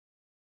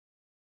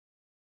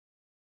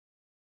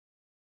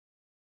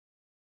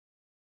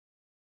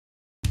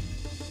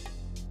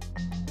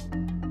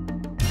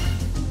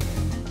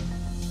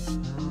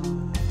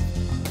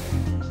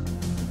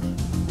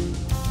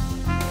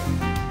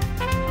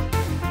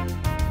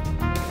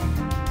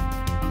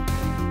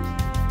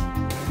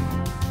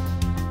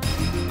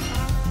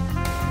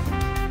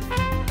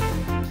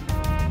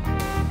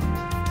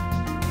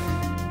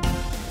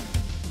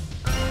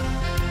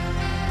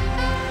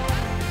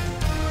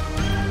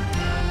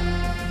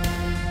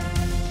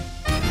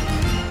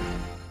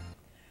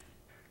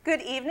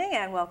Good evening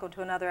and welcome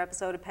to another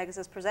episode of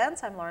Pegasys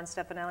Presents. I'm Lauren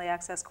Stefanelli,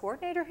 Access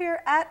Coordinator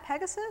here at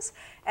Pegasys.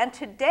 And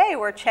today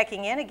we're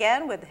checking in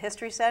again with the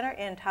History Center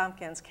in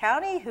Tompkins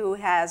County, who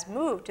has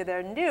moved to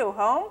their new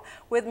home.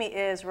 With me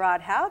is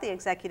Howe, the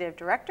Executive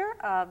Director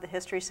of the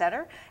History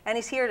Center. And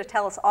he's here to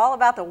tell us all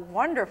about the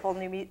wonderful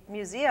new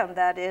museum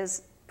that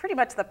is pretty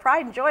much the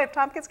pride and joy of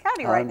Tompkins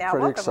County right now.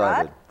 I'm pretty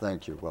excited. Rod.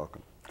 Thank you.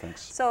 Welcome.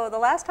 Thanks. So the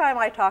last time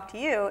I talked to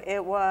you,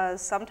 it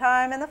was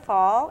sometime in the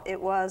fall. It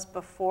was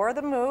before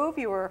the move.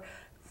 You were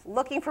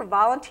looking for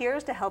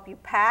volunteers to help you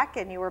pack,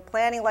 and you were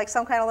planning like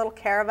some kind of little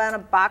caravan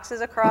of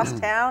boxes across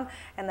town,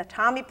 and the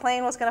Tommy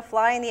plane was going to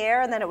fly in the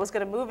air, and then it was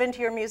going to move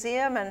into your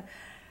museum. And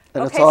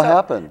okay, it's all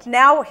happened.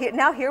 Now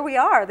here we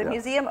are. The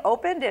museum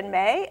opened in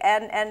May,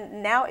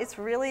 and now it's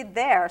really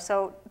there.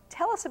 So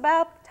tell us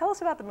about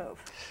the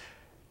move.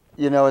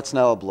 You know, it's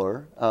now a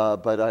blur,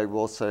 but I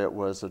will say it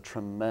was a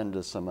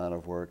tremendous amount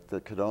of work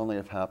that could only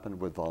have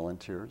happened with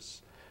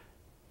volunteers.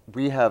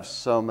 We have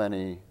so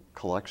many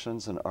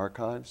collections and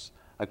archives.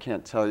 I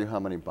can't tell you how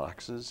many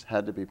boxes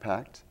had to be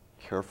packed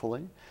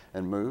carefully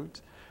and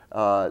moved.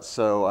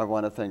 So I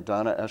want to thank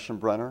Donna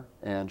Eschenbrenner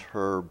and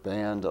her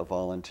band of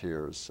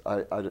volunteers.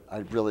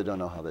 I really don't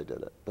know how they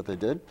did it, but they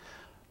did.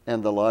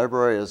 And the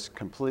library is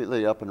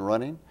completely up and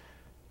running.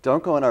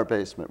 Don't go in our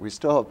basement. We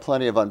still have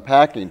plenty of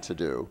unpacking to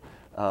do.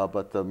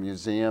 But the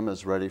museum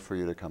is ready for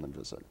you to come and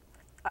visit.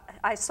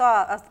 I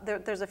saw,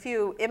 there's a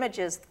few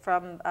images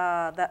from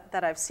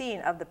that I've seen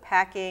of the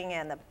packing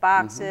and the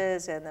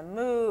boxes and the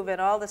move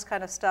and all this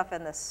kind of stuff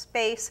and the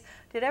space.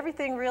 Did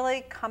everything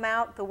really come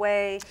out the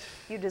way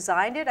you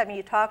designed it? I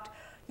mean,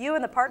 you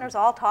and the partners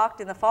all talked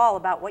in the fall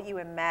about what you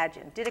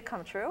imagined. Did it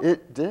come true?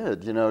 It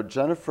did. You know,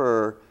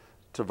 Jennifer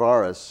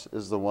Tavares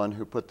is the one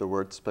who put the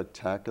word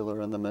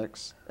spectacular in the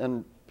mix.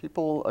 And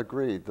people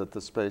agree that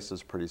the space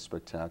is pretty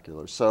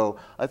spectacular. So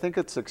I think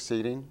it's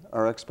exceeding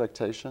our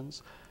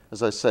expectations.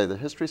 As I say, the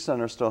History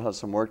Center still has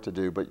some work to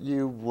do, but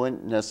you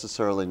wouldn't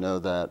necessarily know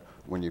that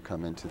when you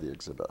come into the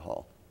exhibit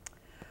hall.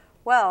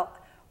 Well,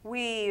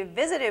 we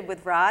visited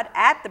with Rod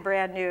at the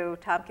brand new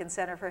Tompkins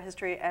Center for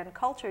History and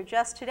Culture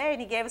just today,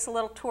 and he gave us a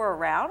little tour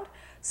around.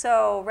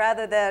 So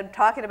rather than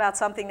talking about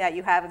something that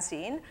you haven't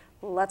seen,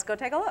 let's go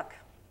take a look.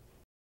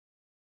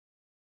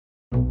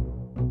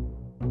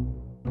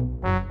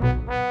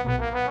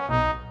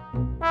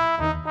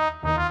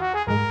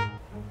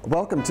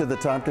 Welcome to the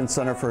Tompkins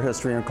Center for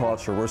History and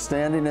Culture. We're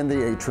standing in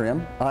the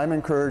atrium. I'm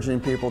encouraging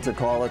people to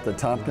call it the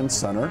Tompkins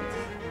Center.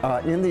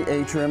 In the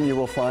atrium, you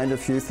will find a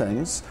few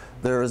things.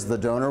 There is the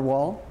donor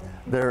wall.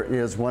 There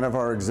is one of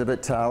our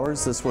exhibit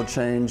towers. This will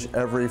change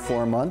every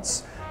 4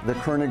 months. The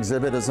current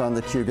exhibit is on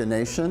the Cayuga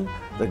Nation,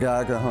 the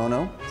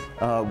Gayogo,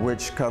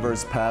 which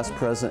covers past,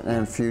 present,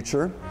 and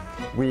future.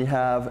 We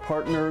have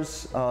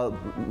partners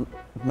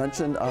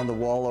mentioned on the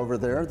wall over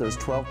there. There's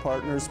 12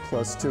 partners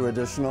plus 2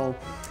 additional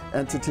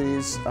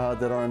entities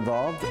that are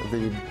involved,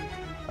 the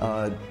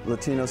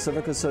Latino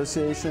Civic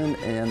Association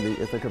and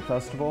the Ithaca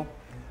Festival.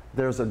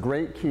 There's a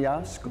great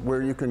kiosk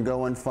where you can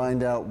go and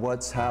find out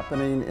what's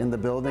happening in the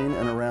building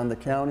and around the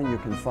county. You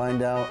can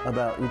find out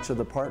about each of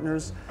the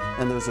partners,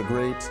 and there's a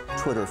great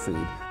Twitter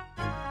feed.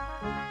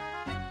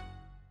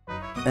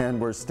 And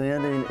we're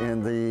standing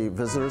in the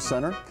Visitor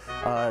Center.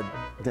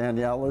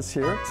 Danielle is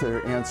here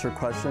to answer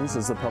questions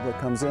as the public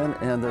comes in,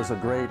 and there's a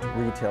great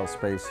retail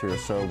space here.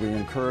 So we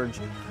encourage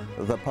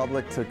the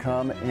public to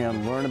come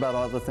and learn about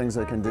all the things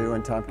they can do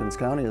in Tompkins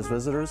County as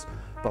visitors,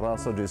 but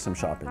also do some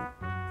shopping.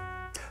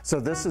 So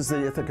this is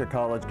the Ithaca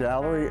College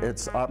Gallery.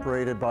 It's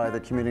operated by the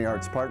Community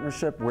Arts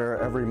Partnership, where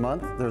every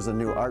month there's a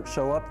new art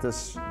show up.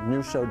 This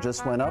new show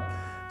just went up.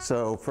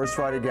 So First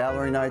Friday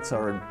Gallery Nights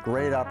are a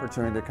great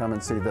opportunity to come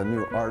and see the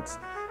new arts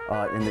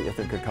in the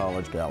Ithaca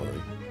College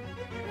Gallery.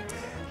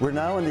 We're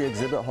now in the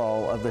exhibit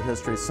hall of the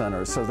History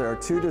Center. So there are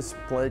 2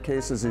 display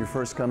cases when you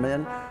first come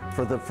in.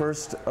 For the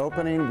first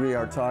opening, we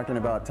are talking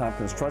about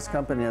Tompkins Trust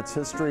Company, its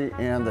history,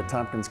 and the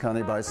Tompkins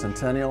County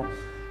Bicentennial.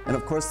 And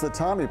of course, the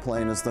Tommy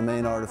plane is the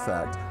main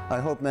artifact.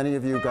 I hope many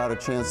of you got a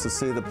chance to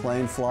see the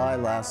plane fly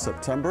last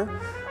September,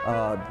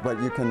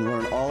 but you can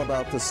learn all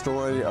about the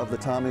story of the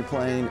Tommy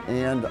plane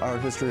and our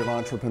history of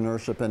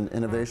entrepreneurship and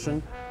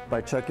innovation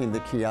by checking the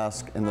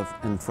kiosk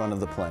in front of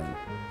the plane.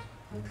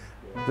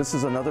 This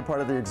is another part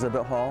of the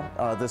exhibit hall.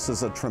 This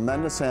is a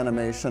tremendous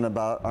animation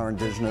about our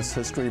indigenous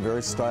history,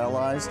 very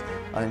stylized.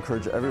 I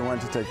encourage everyone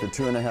to take the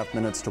 2.5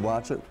 minutes to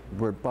watch it.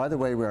 By the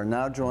way, we are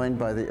now joined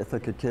by the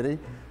Ithaca Kitty.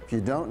 If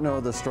you don't know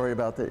the story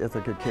about the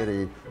Ithaca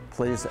Kitty,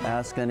 please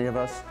ask any of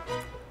us.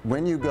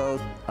 When you go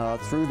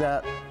through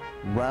that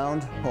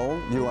round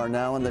hole, you are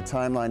now in the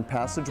timeline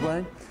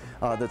passageway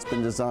that's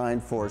been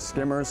designed for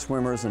skimmers,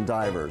 swimmers, and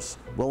divers.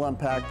 We'll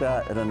unpack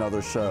that at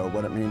another show,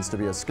 what it means to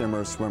be a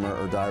skimmer, swimmer,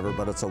 or diver,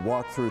 but it's a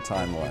walk-through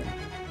timeline.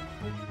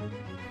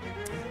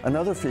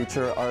 Another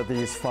feature are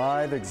these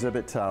 5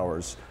 exhibit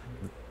towers.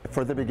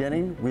 For the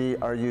beginning, we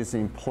are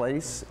using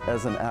PLACE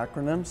as an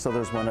acronym. So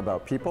there's one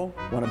about people,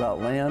 one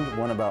about land,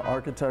 one about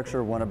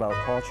architecture, one about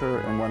culture,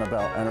 and one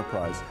about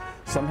enterprise.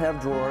 Some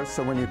have drawers,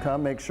 so when you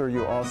come, make sure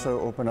you also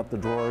open up the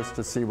drawers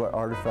to see what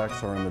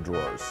artifacts are in the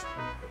drawers.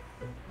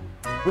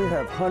 We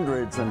have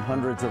hundreds and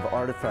hundreds of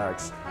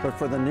artifacts, but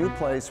for the new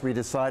place, we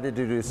decided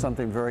to do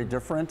something very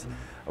different.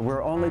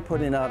 We're only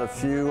putting out a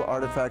few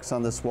artifacts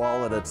on this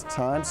wall at a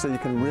time, so you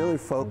can really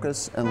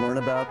focus and learn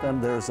about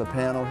them. There's a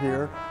panel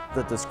here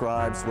that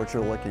describes what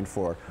you're looking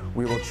for.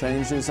 We will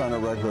change these on a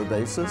regular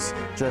basis,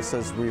 just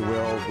as we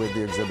will with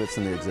the exhibits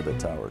in the exhibit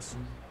towers.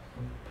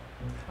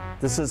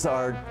 This is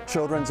our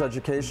children's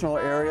educational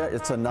area.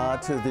 It's a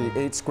nod to the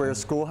 8 Square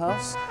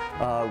Schoolhouse,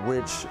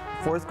 which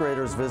 4th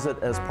graders visit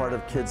as part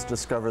of Kids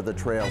Discover the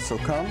Trail. So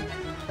come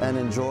and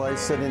enjoy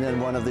sitting in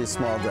one of these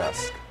small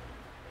desks.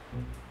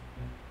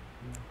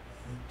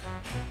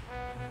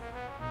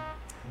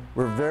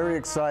 We're very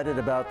excited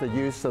about the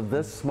use of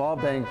this small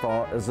bank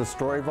vault as a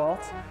story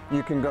vault.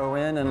 You can go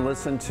in and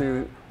listen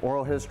to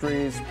oral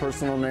histories,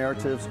 personal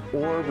narratives,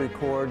 or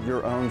record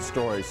your own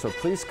story. So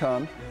please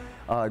come.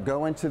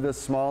 Go into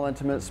this small,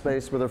 intimate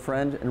space with a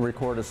friend and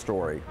record a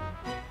story.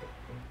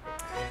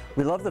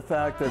 We love the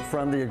fact that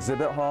from the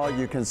exhibit hall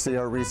you can see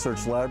our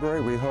research library.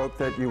 We hope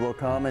that you will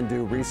come and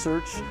do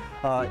research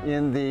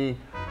in the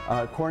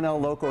Cornell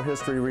Local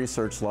History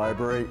Research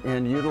Library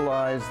and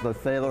utilize the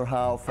Thaler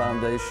Howe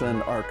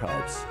Foundation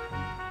archives.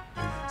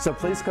 So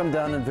please come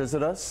down and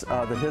visit us,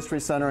 the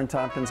History Center in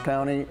Tompkins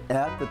County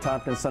at the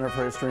Tompkins Center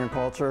for History and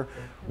Culture.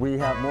 We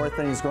have more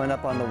things going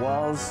up on the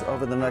walls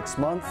over the next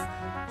month,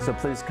 so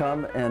please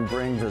come and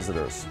bring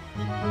visitors.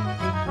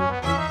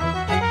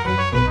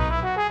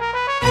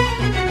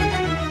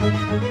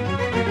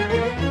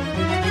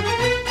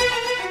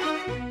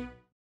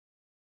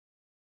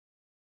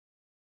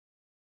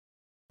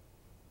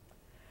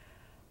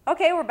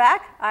 Okay, we're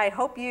back. I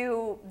hope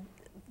you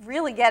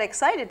really get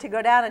excited to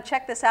go down and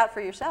check this out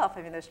for yourself.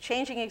 I mean, there's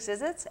changing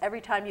exhibits. Every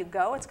time you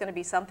go, it's going to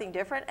be something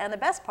different. And the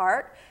best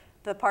part,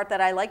 the part that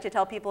I like to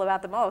tell people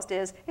about the most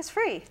is it's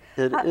free.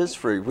 It is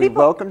free. We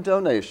welcome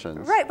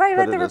donations. Right.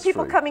 There were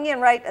people coming in,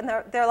 right, and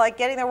they're like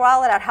getting their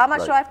wallet out. How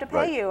much do I have to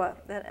pay you?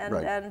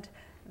 And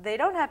they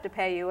don't have to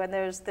pay you, and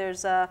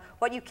there's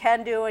what you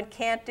can do and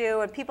can't do,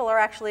 and people are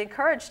actually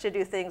encouraged to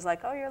do things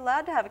like, oh, you're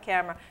allowed to have a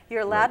camera,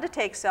 you're allowed to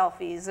take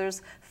selfies,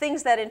 there's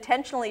things that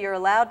intentionally you're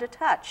allowed to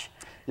touch.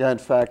 Yeah, in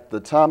fact, the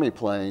Tommy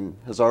plane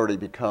has already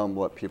become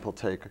what people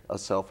take a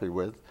selfie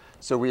with.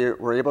 So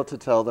we're able to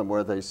tell them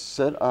where they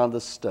sit on the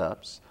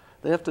steps.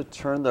 They have to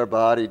turn their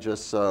body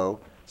just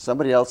so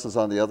somebody else is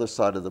on the other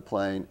side of the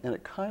plane, and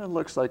it kind of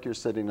looks like you're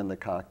sitting in the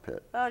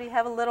cockpit. Oh, do you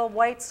have a little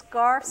white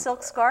scarf,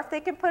 silk scarf they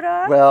can put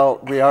on? Well,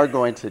 we are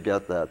going to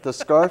get that. The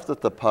scarf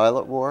that the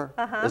pilot wore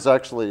is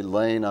actually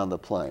laying on the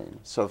plane.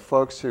 So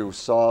folks who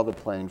saw the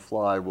plane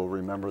fly will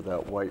remember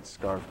that white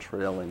scarf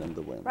trailing in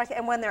the wind. Right,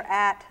 and when they're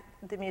at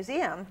the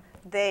museum,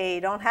 they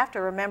don't have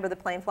to remember the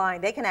plane flying.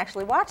 They can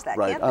actually watch that,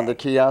 can't they? On the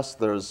kiosk,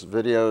 there's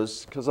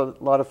videos, because a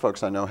lot of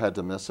folks I know had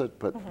to miss it,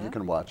 but you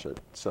can watch it.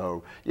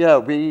 So,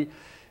 yeah,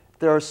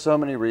 there are so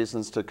many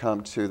reasons to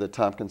come to the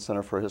Tompkins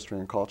Center for History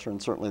and Culture,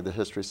 and certainly the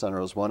History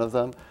Center is one of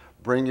them.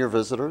 Bring your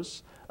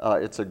visitors.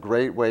 It's a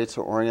great way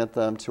to orient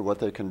them to what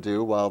they can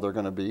do while they're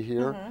going to be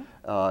here.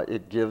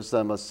 It gives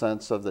them a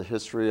sense of the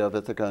history of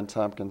Ithaca and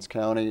Tompkins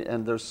County,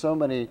 and there's so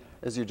many,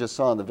 as you just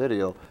saw in the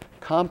video,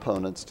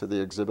 components to the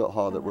exhibit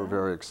hall that we're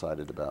very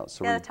excited about.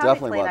 So yeah, we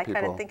definitely want people.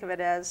 I kind of think of it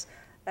as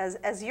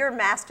your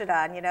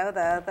mastodon, you know,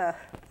 the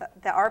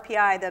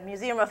RPI, the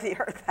Museum of the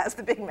Earth has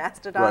the big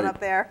mastodon up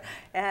there,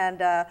 and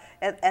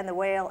the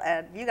whale,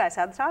 and you guys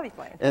have the Tommy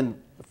plane. And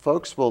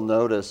folks will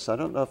notice, I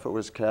don't know if it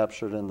was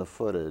captured in the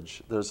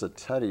footage, there's a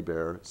teddy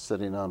bear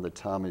sitting on the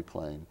Tommy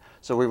plane.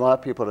 So we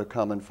want people to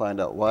come and find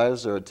out, why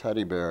is there a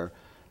teddy bear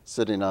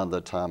sitting on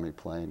the Tommy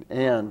plane?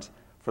 And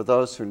for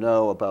those who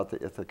know about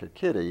the Ithaca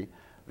Kitty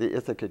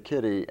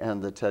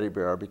and the teddy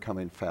bear are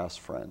becoming fast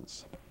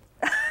friends.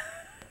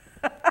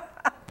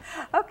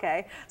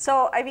 Okay,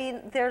 so I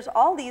mean, there's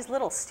all these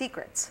little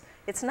secrets.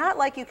 It's not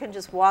like you can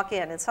just walk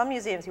in. In some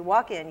museums, you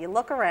walk in, you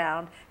look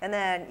around, and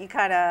then you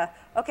kind of,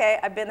 okay,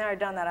 I've been there, I've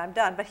done that, I'm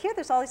done. But here,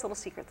 there's all these little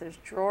secrets. There's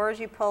drawers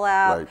you pull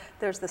out.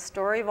 There's the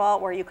story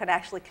vault where you can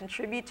actually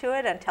contribute to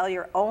it and tell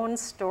your own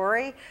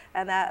story.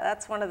 And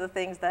that's one of the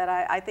things that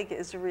I think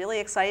is really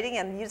exciting.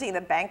 And using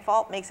the bank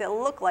vault makes it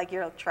look like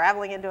you're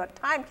traveling into a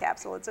time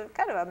capsule. It's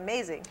kind of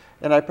amazing.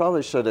 And I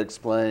probably should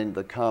explain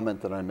the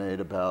comment that I made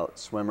about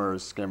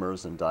swimmers,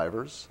 skimmers, and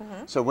divers.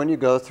 So when you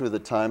go through the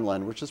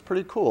timeline, which is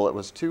pretty cool, it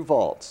was 2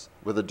 vaults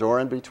with a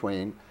door in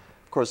between.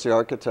 Of course, the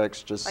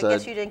architects just said... I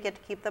guess you didn't get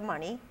to keep the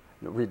money.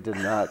 We did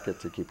not get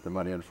to keep the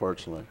money,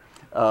 unfortunately.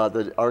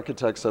 The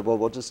architect said, well,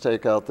 we'll just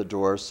take out the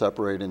door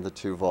separating the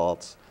 2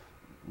 vaults.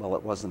 Well,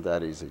 it wasn't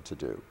that easy to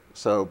do.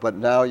 So, but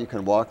now you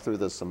can walk through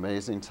this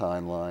amazing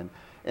timeline.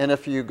 And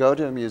if you go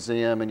to a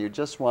museum and you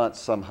just want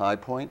some high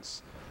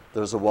points,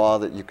 there's a wall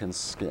that you can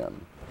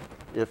skim.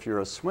 If you're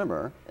a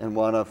swimmer and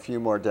want a few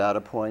more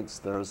data points,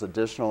 there's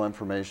additional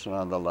information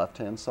on the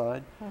left-hand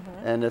side.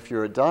 And if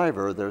you're a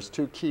diver, there's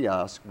 2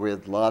 kiosks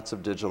with lots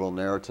of digital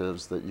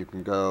narratives that you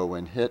can go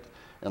and hit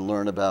and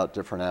learn about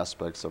different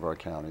aspects of our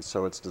county.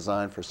 So it's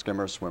designed for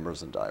skimmers,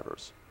 swimmers, and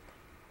divers.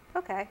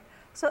 Okay,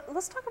 so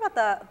let's talk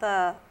about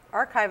the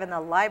archive and the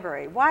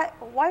library.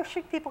 Why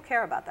should people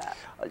care about that?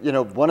 You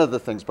know, one of the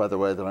things, by the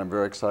way, that I'm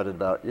very excited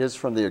about is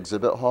from the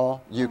exhibit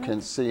hall, you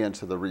can see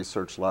into the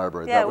research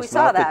library. Yeah, that we was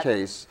saw not that. the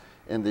case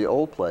in the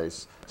old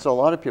place. So a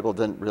lot of people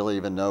didn't really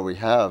even know we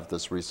have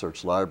this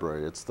research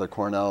library. It's the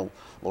Cornell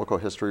Local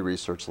History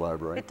Research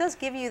Library. It does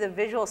give you the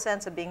visual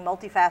sense of being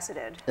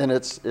multifaceted. And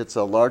it's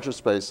a larger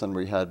space than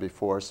we had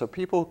before. So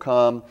people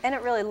come. And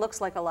it really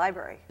looks like a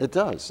library. It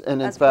does. And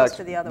in As opposed fact,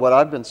 to the other what one.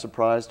 I've been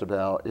surprised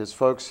about is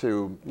folks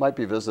who might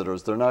be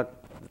visitors,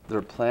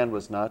 their plan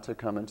was not to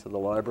come into the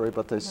library,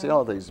 but they see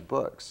all these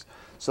books.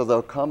 So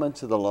they'll come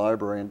into the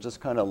library and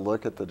just kind of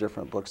look at the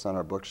different books on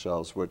our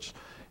bookshelves, which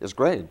is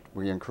great.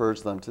 We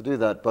encourage them to do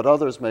that. But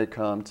others may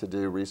come to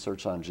do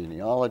research on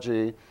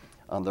genealogy,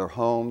 on their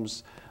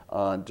homes,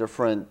 on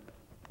different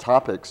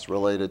topics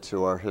related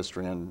to our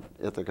history in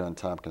Ithaca and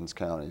Tompkins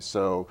County.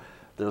 So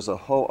there's a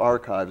whole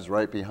archives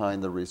right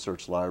behind the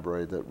research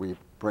library that we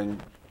bring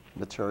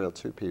material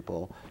to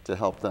people to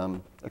help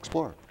them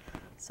explore.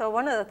 So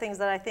one of the things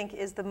that I think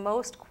is the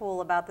most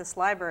cool about this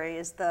library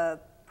is the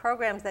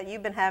programs that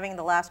you've been having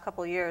the last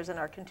couple of years and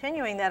are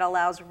continuing that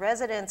allows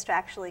residents to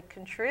actually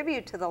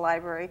contribute to the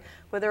library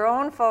with their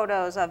own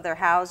photos of their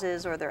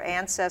houses or their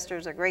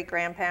ancestors or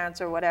great-grandparents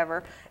or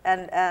whatever,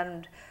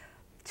 and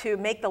to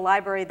make the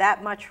library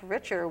that much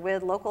richer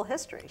with local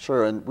history.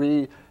 Sure, and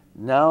we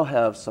now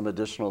have some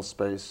additional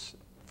space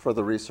for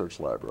the research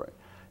library.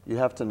 You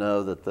have to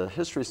know that the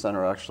History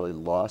Center actually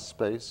lost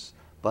space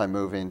by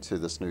moving to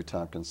this new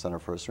Tompkins Center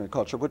for History and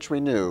Culture, which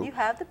we knew. You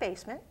have the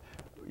basement.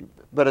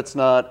 But it's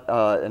not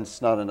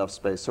enough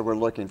space, so we're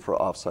looking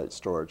for off-site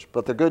storage.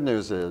 But the good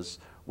news is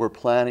we're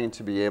planning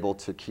to be able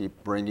to keep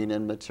bringing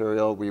in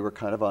material. We were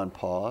kind of on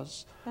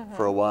pause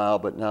for a while,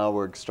 but now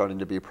we're starting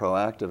to be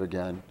proactive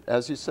again,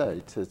 as you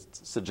say, to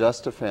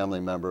suggest to family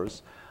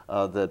members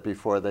that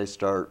before they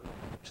start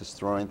just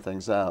throwing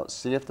things out,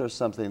 see if there's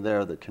something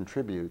there that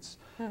contributes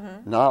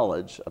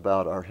knowledge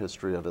about our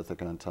history of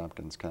Ithaca and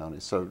Tompkins County.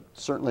 So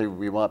certainly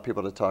we want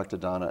people to talk to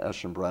Donna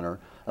Eschenbrenner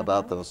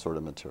about those sort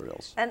of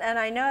materials. And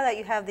I know that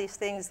you have these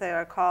things that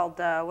are called,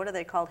 what are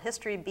they called,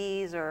 History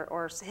Bees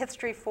or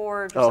History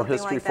Forge or something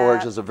History like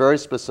Forge that? is a very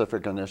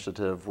specific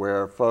initiative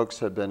where folks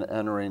have been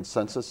entering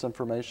census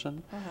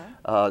information.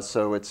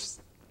 So it's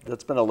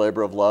been a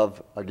labor of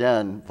love.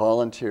 Again,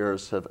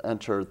 volunteers have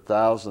entered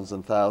thousands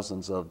and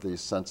thousands of these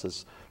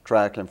census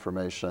tract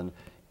information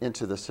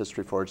into this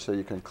History Forge. So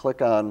you can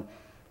click on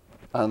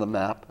the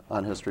map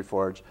on History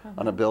Forge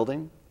on a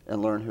building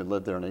and learn who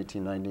lived there in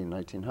 1890,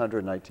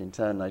 1900,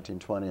 1910,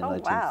 1920, and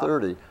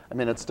 1930. I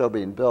mean, it's still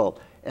being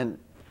built. And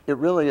it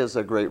really is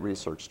a great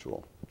research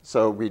tool.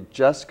 So we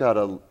just got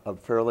a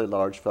fairly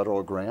large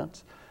federal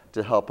grant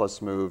to help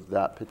us move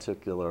that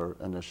particular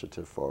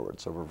initiative forward.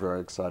 So we're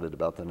very excited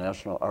about the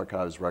National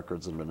Archives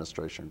Records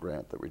Administration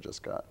grant that we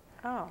just got.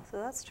 Oh, so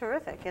that's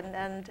terrific.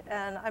 And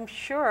I'm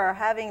sure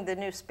having the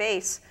new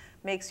space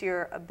makes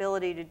your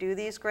ability to do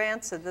these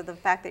grants, so the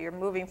fact that you're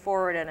moving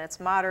forward and it's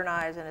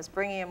modernized and it's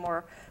bringing in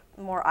more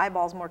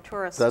eyeballs, more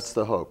tourists. That's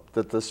the hope,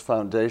 that this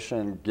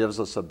foundation gives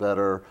us a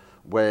better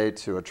way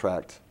to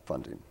attract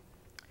funding.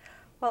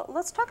 Well,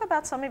 let's talk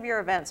about some of your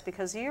events,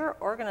 because your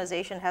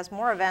organization has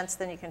more events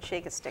than you can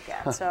shake a stick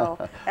at. So,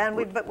 and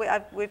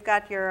we've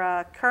got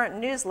your current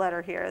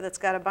newsletter here that's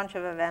got a bunch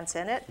of events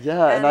in it.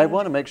 Yeah, and I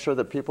want to make sure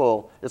that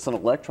people, it's an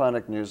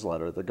electronic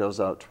newsletter that goes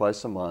out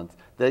twice a month.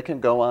 They can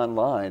go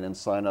online and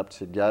sign up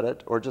to get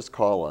it, or just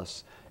call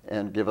us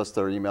and give us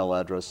their email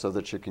address so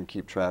that you can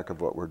keep track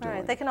of what we're doing. All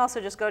right. They can also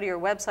just go to your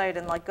website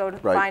and go to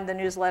find the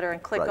newsletter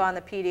and click on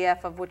the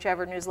PDF of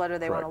whichever newsletter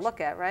they want to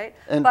look at, right?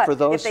 And but for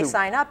those if they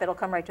sign up, it'll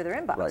come right to their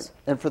inbox. Right.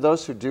 And for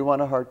those who do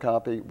want a hard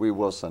copy, we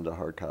will send a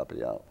hard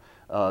copy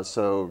out.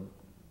 So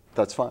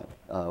that's fine.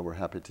 We're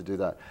happy to do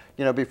that.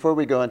 You know, before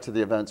we go into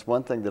the events,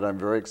 one thing that I'm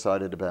very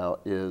excited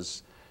about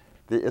is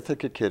the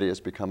Ithaca Kitty has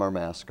become our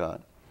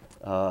mascot,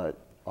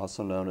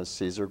 also known as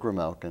Caesar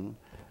Grimalkin.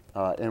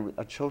 And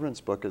a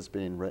children's book is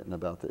being written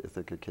about the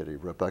Ithaca Kitty.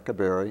 Rebecca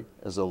Berry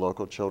is a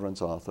local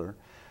children's author.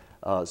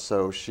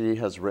 So she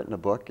has written a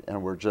book,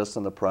 and we're just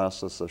in the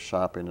process of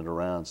shopping it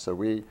around. So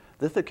the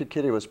Ithaca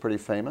Kitty was pretty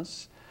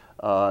famous,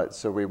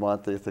 so we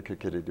want the Ithaca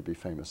Kitty to be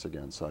famous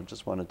again. So I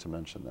just wanted to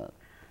mention that.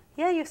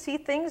 Yeah, you see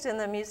things in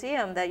the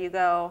museum that you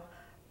go,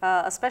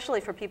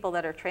 especially for people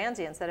that are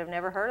transients that have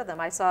never heard of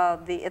them. I saw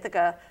the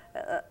Ithaca,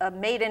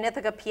 made in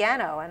Ithaca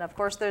piano, and of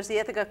course there's the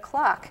Ithaca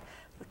clock,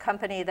 the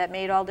company that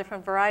made all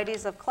different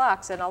varieties of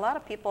clocks. And a lot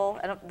of people,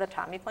 and the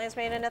Tommy planes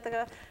made in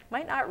Ithaca,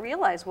 might not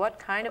realize what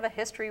kind of a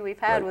history we've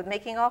had with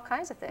making all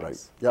kinds of things.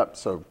 Right. Yep,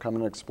 so come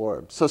and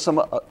explore. So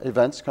some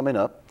events coming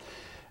up.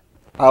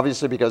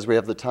 Obviously, because we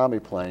have the Tommy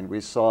plane,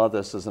 we saw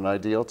this as an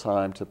ideal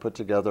time to put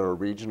together a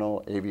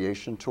regional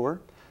aviation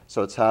tour.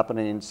 So it's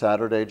happening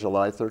Saturday,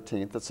 July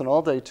 13th. It's an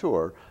all-day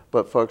tour,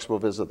 but folks will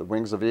visit the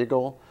Wings of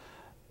Eagle,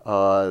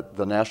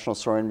 the National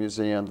Soaring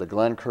Museum, the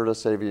Glenn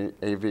Curtiss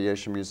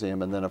Aviation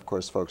Museum, and then of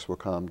course folks will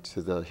come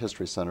to the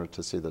History Center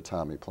to see the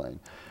Tommy plane.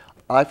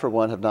 I, for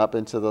one, have not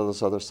been to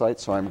those other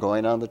sites, so I'm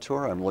going on the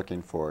tour. I'm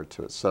looking forward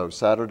to it. So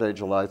Saturday,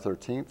 July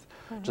 13th,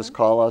 just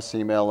call us,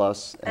 email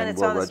us, and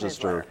we'll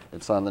register.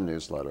 It's on the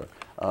newsletter.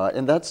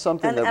 And that's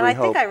something that we hope... And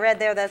I think I read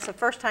there that's the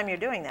first time you're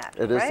doing that,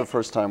 It is the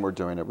first time we're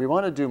doing it. We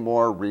want to do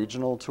more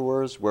regional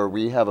tours where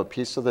we have a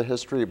piece of the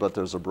history, but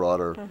there's a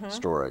broader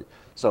story.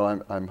 So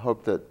I'm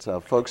hope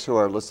that folks who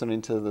are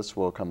listening to this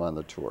will come on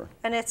the tour.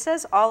 And it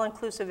says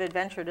all-inclusive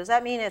adventure. Does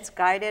that mean it's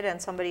guided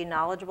and somebody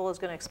knowledgeable is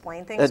going to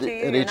explain things to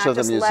you? You're not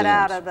just let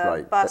out of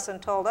the bus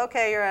and told,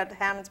 okay, you're at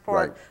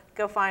Hammondsport,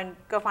 go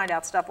find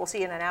out stuff. We'll see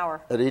you in an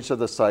hour. At each of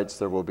the sites,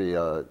 there will be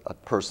a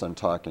person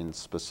talking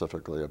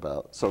specifically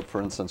about. So,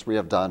 for instance, we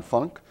have Don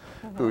Funk,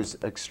 who's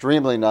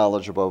extremely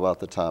knowledgeable about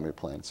the Tommy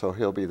plane. So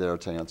he'll be there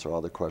to answer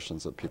all the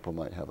questions that people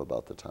might have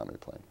about the Tommy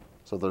plane.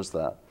 So there's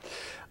that.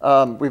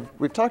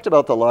 We've talked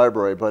about the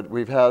library, but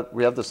we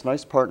have this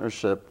nice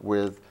partnership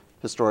with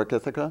Historic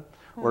Ithaca,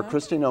 where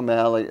Christine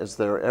O'Malley is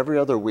there every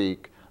other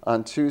week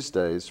on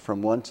Tuesdays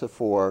from 1 to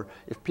 4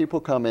 if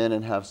people come in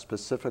and have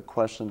specific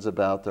questions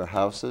about their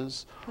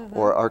houses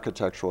or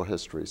architectural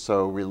history.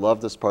 So we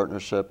love this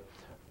partnership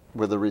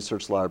with the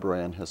Research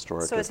Library and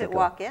Historic Ithaca. So is it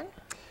walk-in?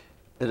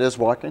 It is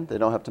walk-in. They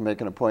don't have to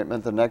make an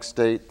appointment. The next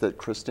date that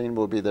Christine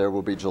will be there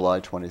will be July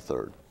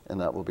 23rd. And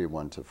that will be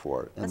 1 to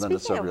 4. And then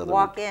it's every other week. Speaking of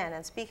walk-in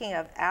and speaking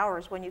of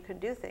hours when you can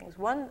do things,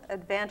 one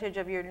advantage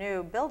of your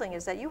new building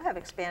is that you have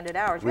expanded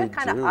hours. You had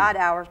kind of odd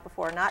hours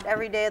before, not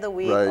every day of the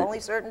week, only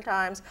certain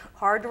times,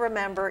 hard to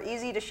remember,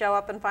 easy to show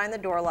up and find the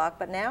door lock,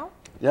 but now?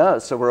 Yeah,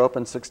 so we're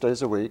open 6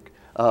 days a week.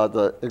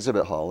 The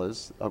exhibit hall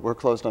is, we're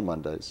closed on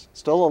Mondays.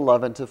 Still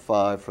 11 to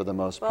 5 for the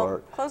most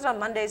part. Closed on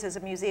Mondays is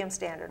a museum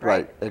standard,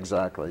 right? Right,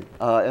 exactly.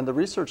 And the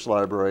research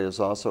library is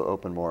also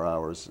open more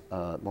hours,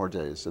 more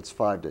days. It's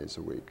 5 days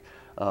a week.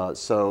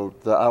 So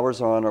the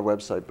hours are on our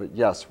website, but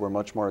yes, we're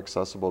much more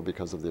accessible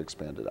because of the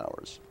expanded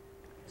hours.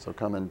 So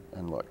come in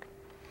and look.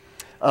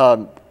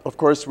 Of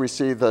course, we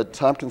see the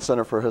Tompkins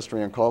Center for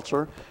History and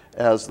Culture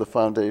as the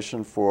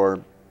foundation for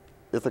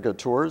Ithaca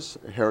tours,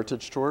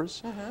 heritage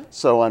tours.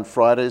 So on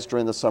Fridays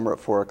during the summer at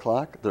 4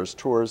 o'clock, there's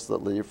tours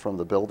that leave from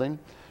the building.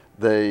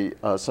 They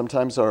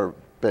sometimes are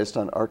based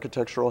on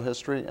architectural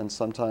history and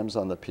sometimes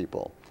on the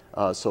people.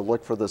 So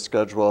look for the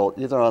schedule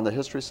either on the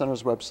History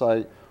Center's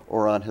website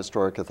or on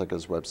Historic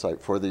Ithaca's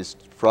website for these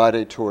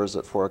Friday tours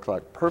at 4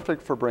 o'clock.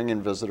 Perfect for bringing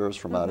visitors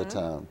from out of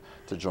town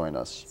to join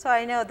us. So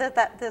I know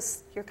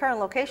that your current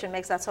location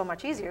makes that so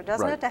much easier,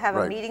 doesn't it? To have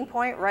a meeting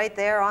point right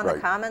there on the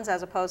Commons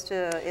as opposed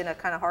to in a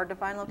kind of hard to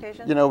find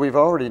location? You know, we've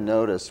already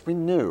noticed, we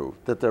knew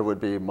that there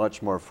would be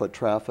much more foot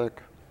traffic.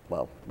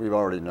 Well, we've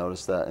already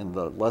noticed that in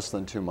the less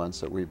than 2 months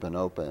that we've been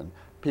open.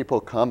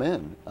 People come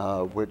in,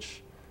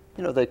 which,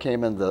 you know, they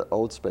came in the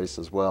old space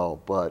as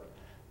well, but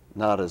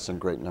not as in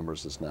great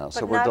numbers as now.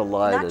 So we're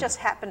delighted. Not just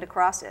happen to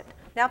cross it.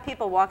 Now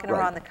people walking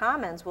around the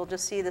Commons will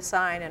just see the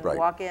sign and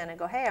walk in and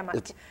go, hey,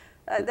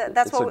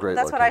 that's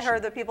what I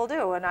heard that people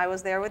do, and I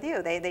was there with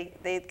you.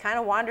 They kind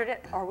of wandered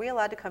it. Are we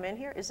allowed to come in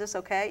here? Is this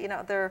okay? You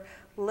know, they're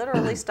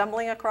literally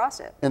stumbling across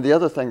it. And the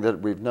other thing that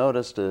we've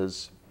noticed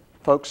is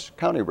folks,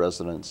 county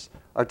residents,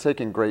 are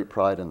taking great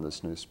pride in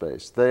this new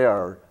space. They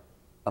are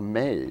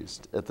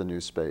amazed at the new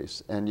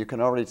space, and you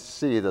can already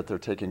see that they're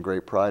taking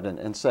great pride in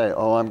and say,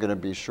 oh, I'm going to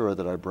be sure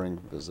that I bring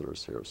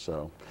visitors here.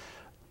 So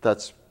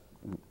that's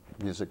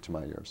music to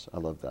my ears. I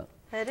love that.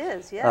 It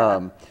is,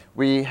 yeah.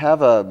 We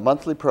have a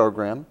monthly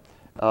program.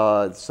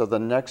 So the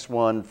next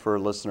one for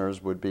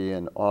listeners would be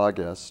in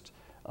August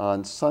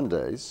on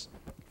Sundays,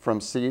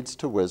 From Seeds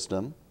to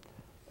Wisdom,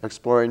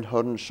 exploring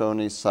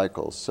Haudenosaunee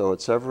cycles. So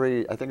it's I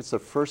think it's the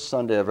first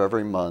Sunday of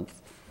every month.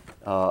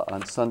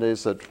 On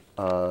Sundays at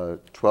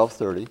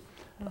 12:30.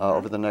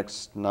 Over the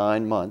next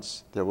 9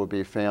 months, there will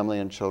be family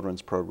and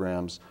children's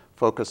programs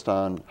focused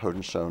on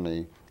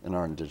Haudenosaunee and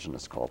our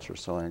indigenous culture.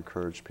 So I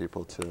encourage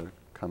people to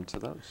come to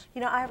those.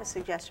 You know, I have a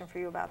suggestion for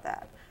you about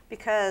that,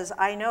 because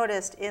I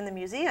noticed in the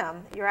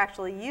museum, you're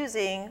actually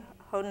using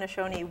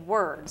Haudenosaunee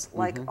words,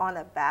 like on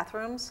the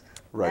bathrooms,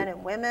 men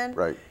and women.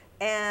 Right.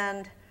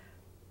 And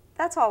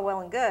that's all well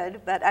and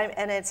good, but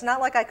and it's not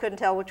like I couldn't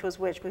tell which was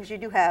which, because you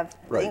do have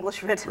the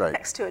English written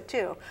next to it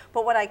too.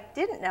 But what I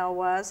didn't know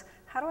was,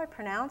 how do I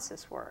pronounce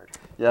this word?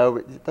 Yeah,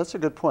 that's a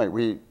good point.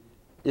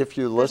 If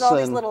you listen, there's all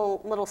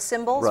these little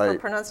symbols for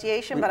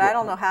pronunciation, but I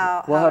don't know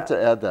how. We'll have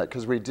to add that,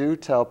 because we do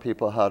tell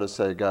people how to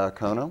say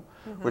Gayogo,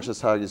 which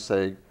is how you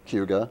say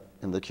Cayuga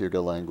in the Cayuga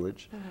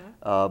language,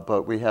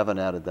 but we haven't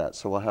added that,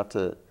 so we'll have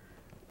to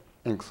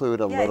include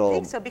a little I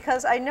think so,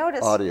 because I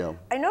noticed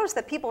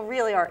that people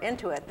really are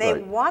into it.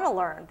 They want to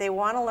learn. They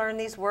want to learn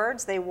these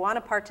words. They want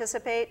to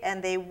participate,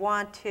 and they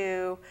want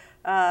to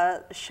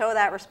show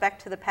that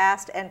respect to the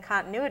past and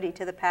continuity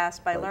to the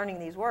past by learning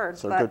these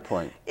words. So good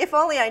point. If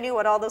only I knew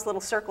what all those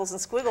little circles and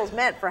squiggles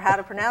meant for how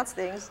to pronounce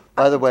things.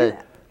 By the way,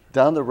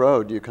 down the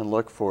road you can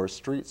look for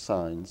street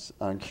signs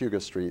on Cayuga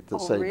Street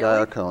that say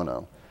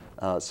Gayogo.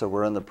 So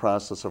we're in the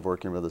process of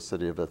working with the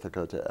city of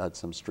Ithaca to add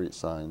some street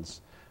signs.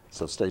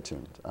 So stay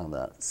tuned on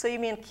that. So you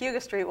mean Cayuga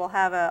Street will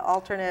have an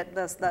alternate,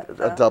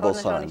 a double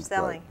sign,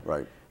 spelling.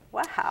 Right.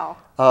 Wow.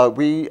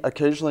 We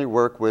occasionally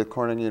work with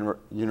Cornell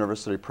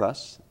University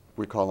Press.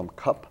 We call them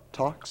Cup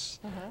Talks.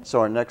 So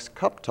our next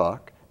Cup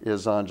Talk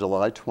is on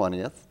July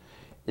 20th.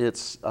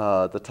 It's,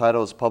 the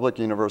title is Public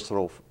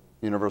Universal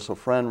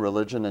Friend,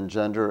 Religion and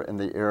Gender in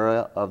the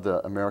Era of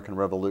the American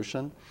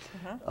Revolution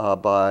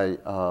by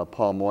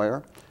Paul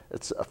Moyer.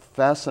 It's a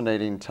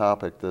fascinating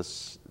topic,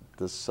 this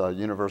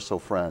universal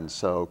friend.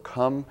 So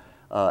come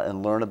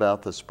and learn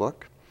about this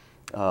book.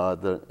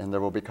 And there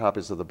will be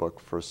copies of the book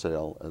for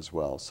sale as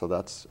well. So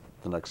that's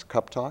the next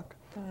Cup Talk,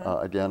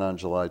 again on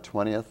July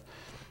 20th.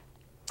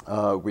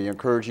 We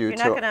encourage you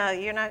to...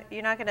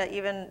 You're not gonna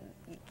even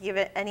give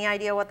it any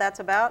idea what that's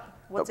about?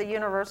 What's a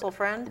universal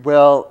friend?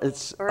 Well,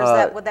 it's... Or is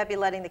that, would that be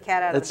letting the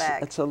cat out of the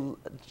bag?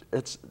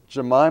 It's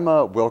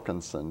Jemima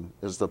Wilkinson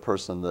is the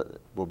person that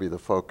will be the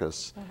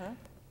focus.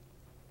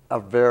 A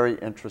very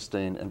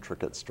interesting,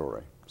 intricate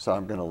story. So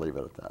I'm going to leave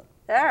it at that.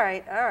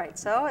 All right.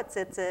 So it's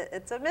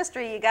a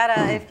mystery. You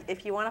gotta,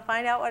 if you want to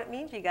find out what it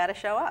means, you gotta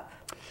show up.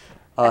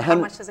 How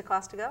much does it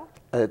cost to go?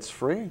 It's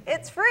free.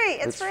 It's free.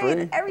 It's free.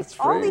 It's free.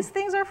 All these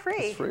things are free.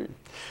 It's free.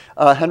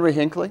 Henry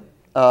Hinckley.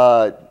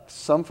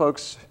 Some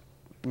folks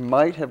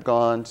might have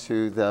gone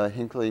to the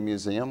Hinckley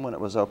Museum when it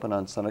was open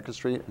on Seneca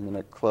Street. I mean,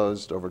 it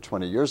closed over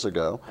 20 years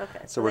ago.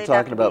 Okay, so we're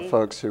talking about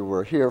folks who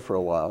were here for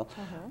a while.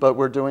 But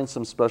we're doing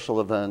some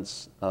special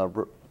events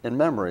in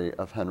memory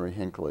of Henry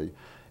Hinckley,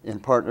 in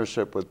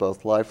partnership with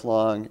both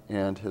Lifelong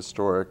and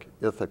Historic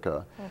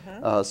Ithaca.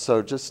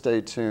 So just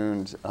stay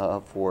tuned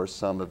for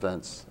some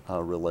events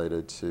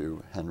related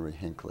to Henry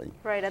Hinckley.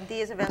 Right, and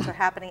these events are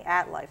happening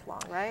at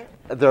Lifelong, right?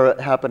 They're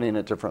happening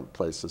at different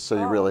places, so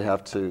you really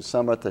have to,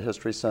 some at the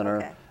History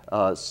Center,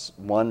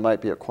 one might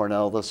be at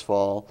Cornell this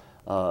fall,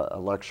 a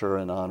lecture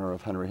in honor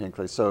of Henry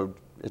Hinckley, so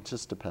it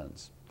just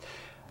depends.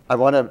 I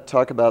want to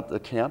talk about the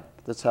camp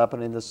that's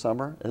happening this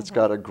summer. It's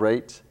got a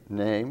great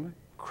name,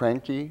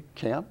 Cranky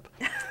Camp.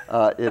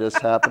 It is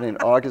happening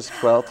August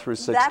 12th through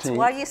 16th. That's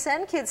why you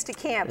send kids to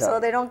camp, so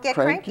they don't get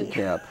cranky.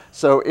 Camp.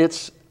 So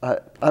it's,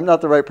 I'm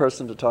not the right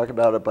person to talk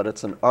about it, but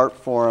it's an art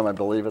form. I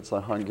believe it's a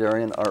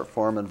Hungarian art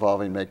form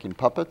involving making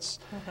puppets.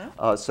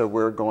 So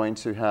we're going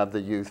to have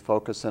the youth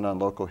focus in on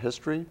local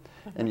history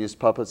and use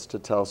puppets to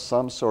tell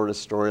some sort of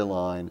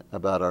storyline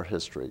about our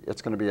history.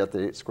 It's going to be at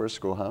the 8 Square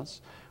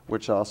Schoolhouse,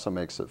 which also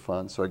makes it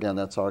fun. So again,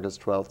 that's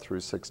August 12th through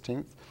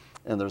 16th.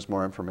 And there's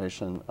more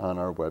information on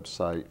our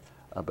website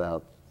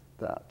about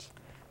that.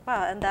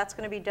 Wow, and that's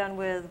going to be done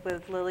with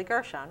Lily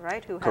Gershon,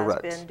 right? Who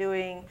has been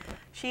doing,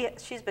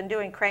 she's been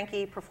doing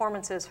cranky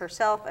performances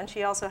herself, and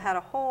she also had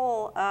a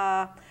whole,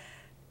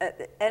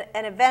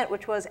 an event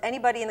which was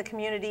anybody in the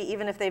community,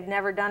 even if they've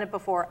never done it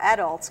before,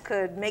 adults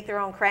could make their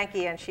own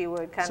cranky, and she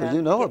would kind of... So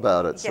you know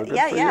about it, so good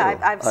for you.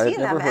 I've seen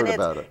them, never heard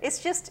about it.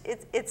 It's just,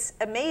 it's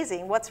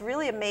amazing. What's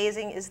really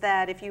amazing is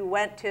that if you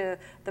went to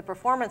the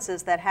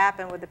performances that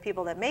happened with the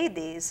people that made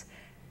these,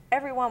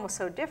 everyone was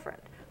so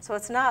different. So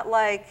it's not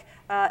like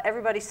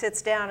everybody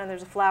sits down and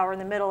there's a flower in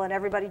the middle and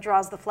everybody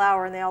draws the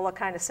flower and they all look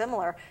kind of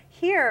similar.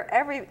 Here,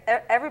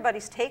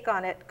 everybody's take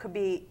on it could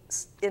be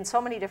in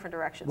so many different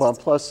directions. Well,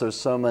 plus there's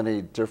so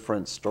many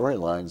different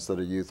storylines that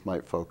a youth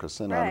might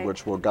focus in on,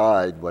 which will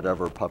guide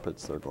whatever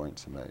puppets they're going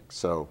to make.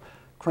 So,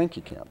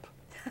 Cranky Camp.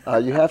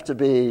 You have to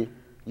be,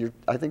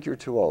 I think you're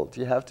too old.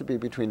 You have to be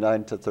between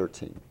 9 to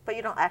 13. But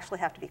you don't actually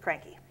have to be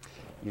cranky.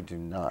 You do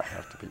not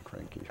have to be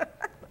cranky.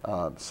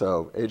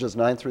 So, ages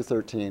 9 through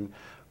 13.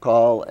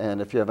 Call,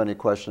 and if you have any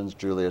questions,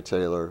 Julia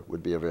Taylor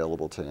would be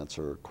available to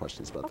answer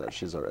questions about that.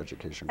 She's our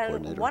education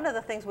coordinator. And one of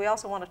the things we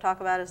also want to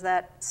talk about is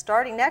that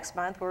starting next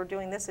month, we're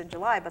doing this in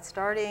July, but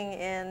starting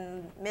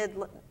in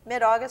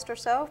mid-August or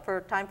so,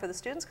 for time for the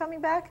students coming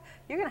back,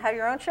 you're going to have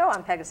your own show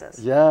on Pegasys.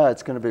 Yeah,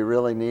 it's going to be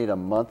really neat, a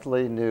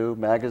monthly new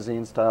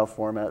magazine-style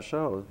format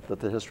show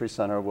that the History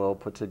Center will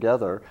put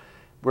together.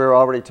 We're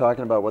already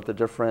talking about what the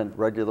different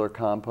regular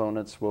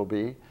components will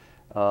be.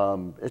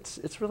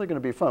 It's really going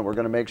to be fun. We're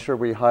going to make sure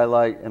we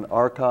highlight an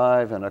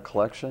archive and a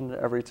collection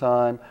every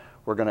time.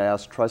 We're going to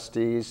ask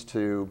trustees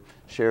to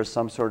share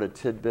some sort of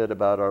tidbit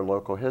about our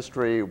local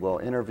history. We'll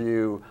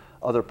interview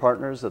other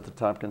partners at the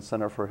Tompkins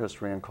Center for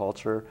History and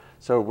Culture.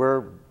 So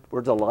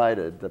we're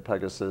delighted that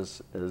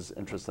Pegasys is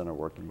interested in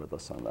working with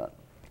us on that.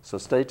 So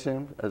stay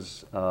tuned.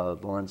 As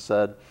Lauren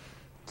said,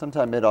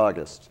 sometime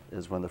mid-August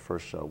is when the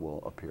first show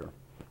will appear.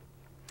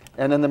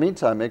 And in the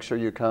meantime, make sure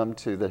you come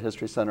to the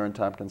History Center in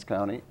Tompkins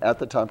County at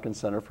the Tompkins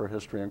Center for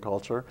History and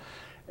Culture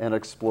and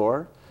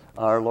explore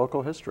our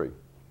local history.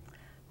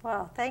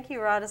 Well, thank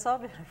you, Rod. It's all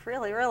been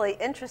really, really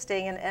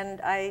interesting, and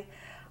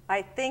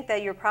I think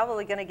that you're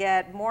probably going to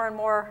get more and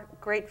more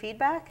great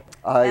feedback.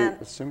 I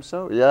assume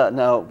so. Yeah.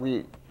 Now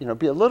be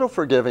a little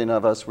forgiving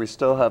of us. We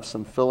still have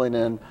some filling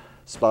in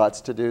spots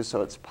to do,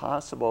 so it's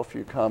possible if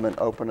you come and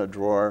open a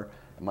drawer,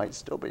 it might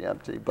still be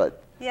empty,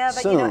 but. Yeah,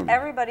 but soon.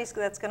 Everybody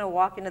that's going to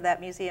walk into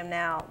that museum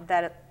now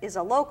that is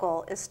a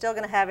local is still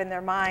going to have in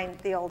their mind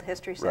the old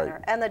History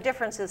Center. And the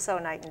difference is so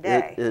night and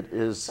day. It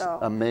is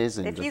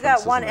amazing. If you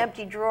got one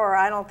empty drawer,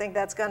 I don't think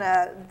that's going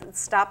to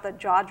stop the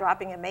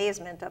jaw-dropping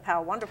amazement of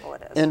how wonderful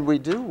it is. And we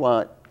do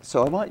want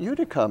So I want you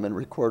to come and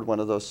record one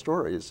of those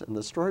stories in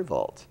the Story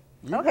Vault.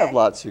 You Okay. have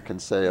lots you can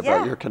say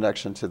about Yeah. your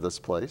connection to this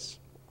place.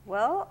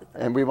 Well,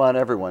 And we want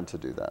everyone to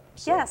do that.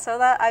 So. yeah, so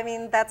that, I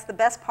mean, that's the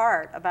best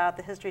part about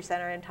the History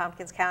Center in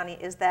Tompkins County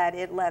is that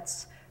it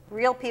lets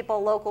real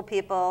people, local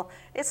people,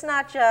 it's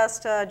not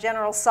just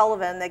General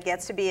Sullivan that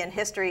gets to be in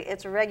history,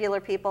 it's regular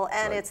people,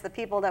 and Right. it's the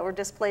people that were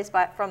displaced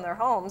from their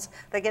homes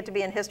that get to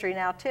be in history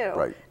now too.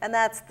 Right. And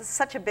that's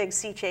such a big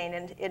sea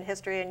change in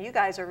history, and you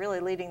guys are really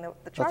leading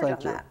the charge Well, on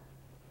that.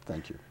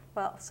 Thank you.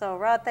 Well, so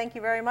Rod, thank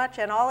you very much,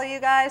 and all of you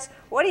guys,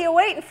 what are you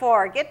waiting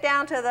for? Get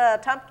down to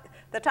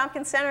the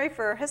Tompkins Center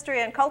for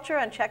History and Culture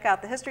and check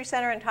out the History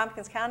Center in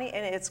Tompkins County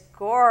and its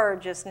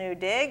gorgeous new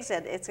digs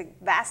and its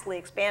vastly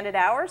expanded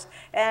hours,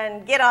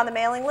 and get on the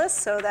mailing list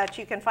so that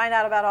you can find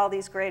out about all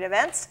these great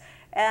events,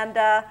 and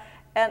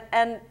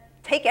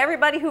take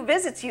everybody who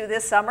visits you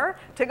this summer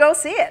to go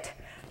see it.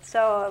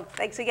 So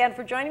thanks again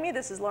for joining me.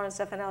 This is Lauren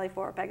Stefanelli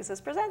for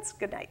Pegasys Presents.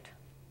 Good night.